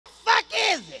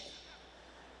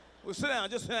Well, sit down,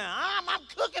 just sit down. I'm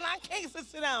cooking. I can't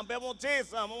sit down, baby. I want to tell you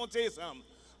something. I want to tell you something.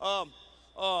 Um,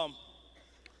 um,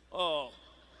 uh,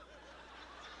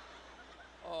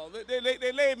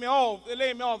 they laid me off. They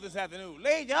laid me off this afternoon.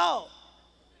 Laid you off.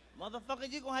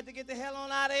 Motherfucker, you gonna have to get the hell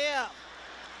on out of here.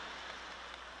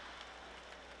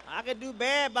 I can do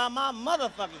bad by my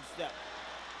motherfucking self.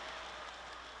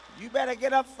 You better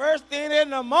get up first thing in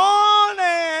the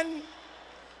morning.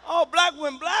 Oh, black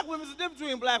women, there's a difference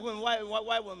between black women and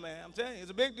white women, man. I'm telling you,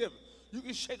 it's a big difference. You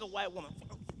can shake a white woman.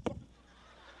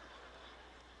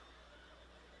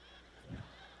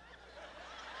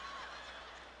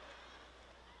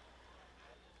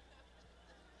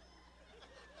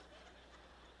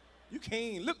 You can't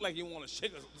even look like you want to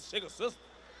shake a sister.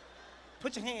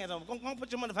 Put your hands on. Go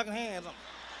put your motherfucking hands on.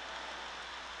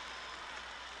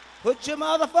 Put your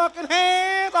motherfucking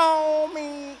hands on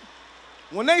me.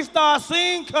 When they start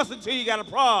singing cussing to you, you got a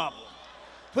problem.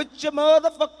 Put your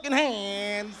motherfucking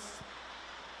hands.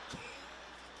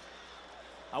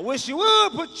 I wish you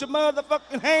would put your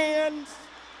motherfucking hands.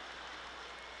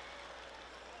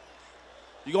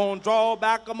 You gonna draw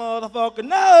back a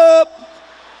motherfucking up.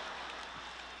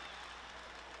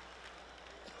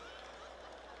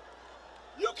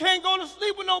 You can't go to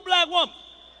sleep with no black woman.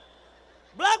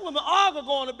 Black women argue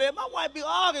going to bed. My wife be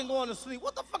arguing going to sleep.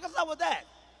 What the fuck is up with that?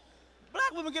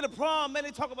 Black women get a problem, man.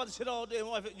 They talk about the shit all day. My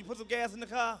wife, you put some gas in the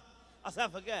car? I said, I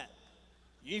forgot.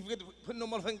 You ain't forget to put no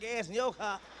motherfucking gas in your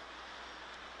car.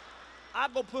 I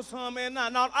go put some in now.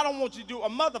 Now, I don't want you to do a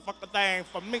motherfucking thing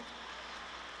for me.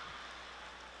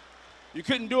 You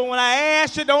couldn't do it when I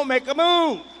asked you. Don't make a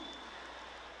move.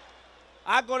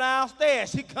 I go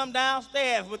downstairs. She come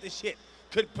downstairs with the shit.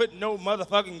 Couldn't put no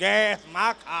motherfucking gas in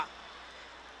my car.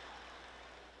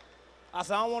 I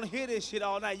said, I don't want to hear this shit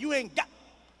all night. You ain't got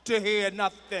to hear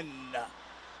nothing.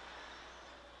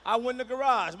 I went in the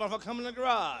garage. Motherfucker, come in the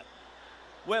garage.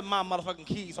 Where's my motherfucking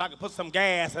keys so I can put some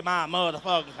gas in my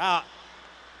motherfucking car?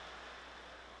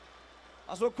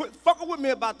 I said, quit fucking with me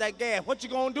about that gas. What you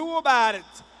gonna do about it?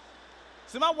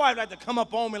 See, my wife like to come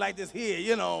up on me like this here,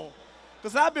 you know.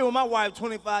 Because I've been with my wife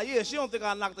 25 years. She don't think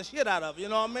I'll knock the shit out of her, you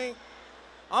know what I mean?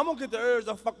 I'm gonna get the urge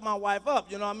to fuck my wife up,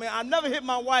 you know what I mean? I never hit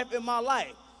my wife in my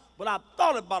life, but I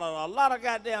thought about it a lot of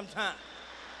goddamn time.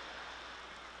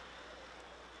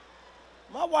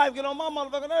 My wife get on my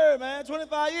motherfucking nerve, man,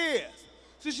 25 years.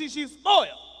 See, she's spoiled.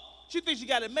 She thinks she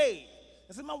got it made.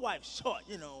 I said, my wife's short,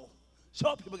 you know.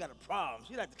 Short people got a problem.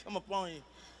 She like to come up on you,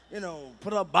 you know,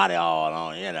 put her body all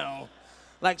on, you know.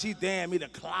 Like she damn me to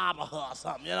clobber her or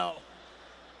something, you know.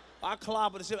 I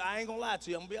clobber the shit. I ain't gonna lie to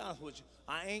you. I'm gonna be honest with you.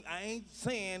 I ain't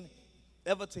saying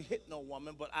ever to hit no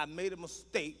woman, but I made a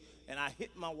mistake and I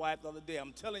hit my wife the other day.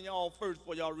 I'm telling y'all first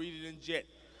before y'all read it in jet.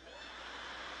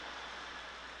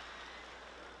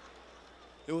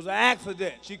 It was an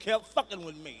accident. She kept fucking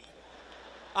with me.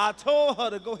 I told her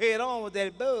to go head on with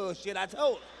that bullshit. I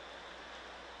told her.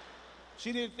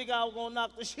 She didn't think I was gonna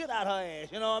knock the shit out her ass,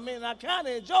 you know what I mean? And I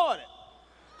kinda enjoyed it.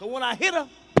 Cause when I hit her,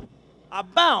 I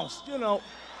bounced, you know.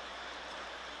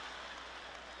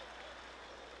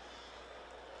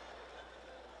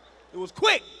 It was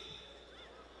quick.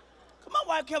 Cause my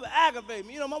wife kept aggravating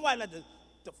me. You know, my wife like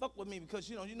to fuck with me because,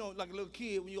 you know, like a little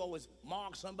kid when you always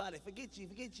mark somebody, forget you.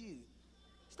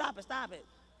 Stop it.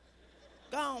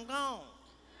 Gone.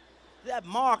 That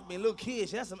marked me, little kid.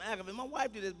 That's some aggravating. My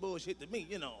wife did this bullshit to me,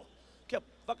 you know. Kept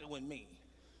fucking with me.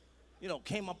 You know,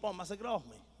 came up on me. I said, get off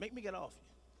me. Make me get off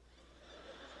you.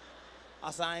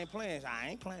 I said, I ain't playing. I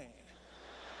ain't playing.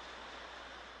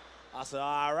 I said,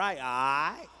 all right.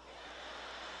 I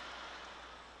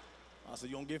said,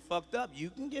 you gonna get fucked up? You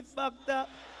can get fucked up.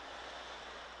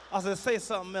 I said, say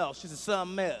something else. She said,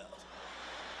 something else.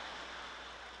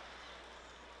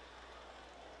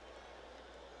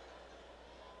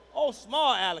 Oh,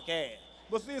 small aleck ass.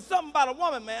 But see, something about a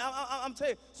woman, man. I'm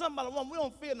telling you, something about a woman. We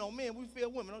don't fear no men. We fear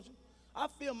women, don't you? I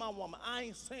feel my woman. I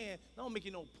ain't saying, don't make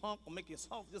you no punk or make you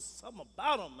soft. Just something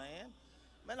about her, man.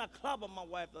 Man, I clobbered my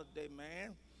wife the other day,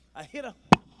 man. I hit her,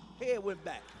 head went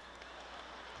back.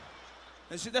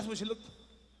 And that's when she looked.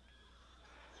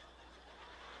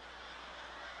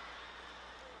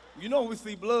 You know we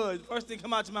see blood. First thing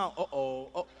come out your mouth,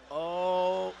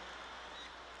 uh-oh.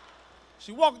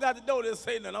 She walked out the door, didn't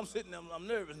say nothing. I'm sitting there, I'm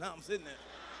nervous now, I'm sitting there.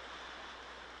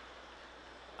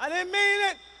 I didn't mean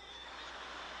it.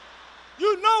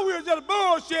 You know we were just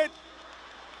bullshit.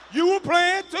 You were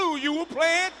playing too.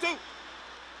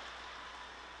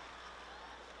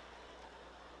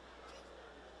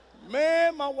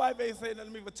 Man, my wife ain't saying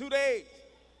nothing to me for 2 days.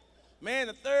 Man,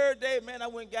 the third day, man, I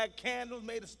went and got candles,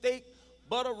 made a steak,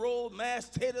 butter roll,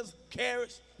 mashed potatoes,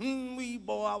 carrots.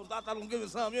 Boy, I thought I was gonna give it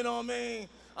something, you know what I mean?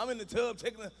 I'm in the tub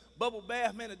taking a bubble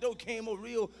bath, man, the dough came over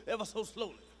real ever so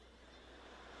slowly.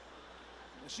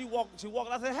 And she walked,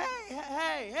 I said,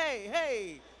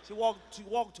 hey. She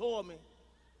walked toward me.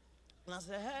 And I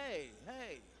said, hey.